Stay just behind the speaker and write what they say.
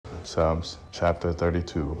Psalms chapter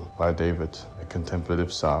 32 by David, a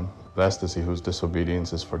contemplative psalm. Blessed is he whose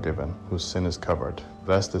disobedience is forgiven, whose sin is covered.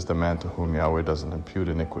 Blessed is the man to whom Yahweh doesn't impute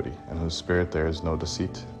iniquity, and whose spirit there is no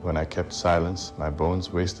deceit. When I kept silence, my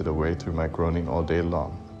bones wasted away through my groaning all day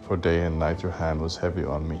long. For day and night your hand was heavy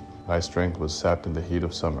on me. My strength was sapped in the heat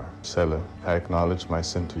of summer. Selah, I acknowledged my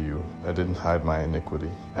sin to you. I didn't hide my iniquity.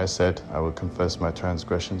 I said, I will confess my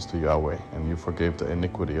transgressions to Yahweh, and you forgave the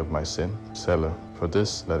iniquity of my sin. Selah, for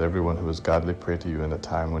this let everyone who is godly pray to you in the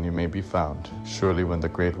time when you may be found. Surely when the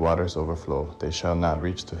great waters overflow, they shall not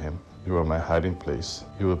reach to him. You are my hiding place.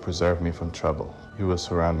 You will preserve me from trouble. You will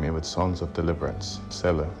surround me with songs of deliverance.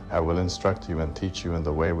 Selah, I will instruct you and teach you in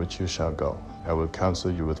the way which you shall go. I will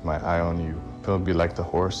counsel you with my eye on you. Don't be like the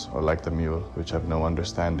horse or like the mule, which have no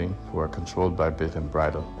understanding, who are controlled by bit and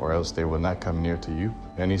bridle, or else they will not come near to you.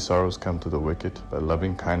 Many sorrows come to the wicked, but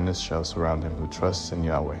loving kindness shall surround him who trusts in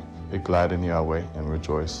Yahweh. Be glad in Yahweh and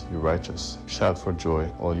rejoice, you righteous. Shout for joy,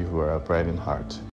 all you who are upright in heart.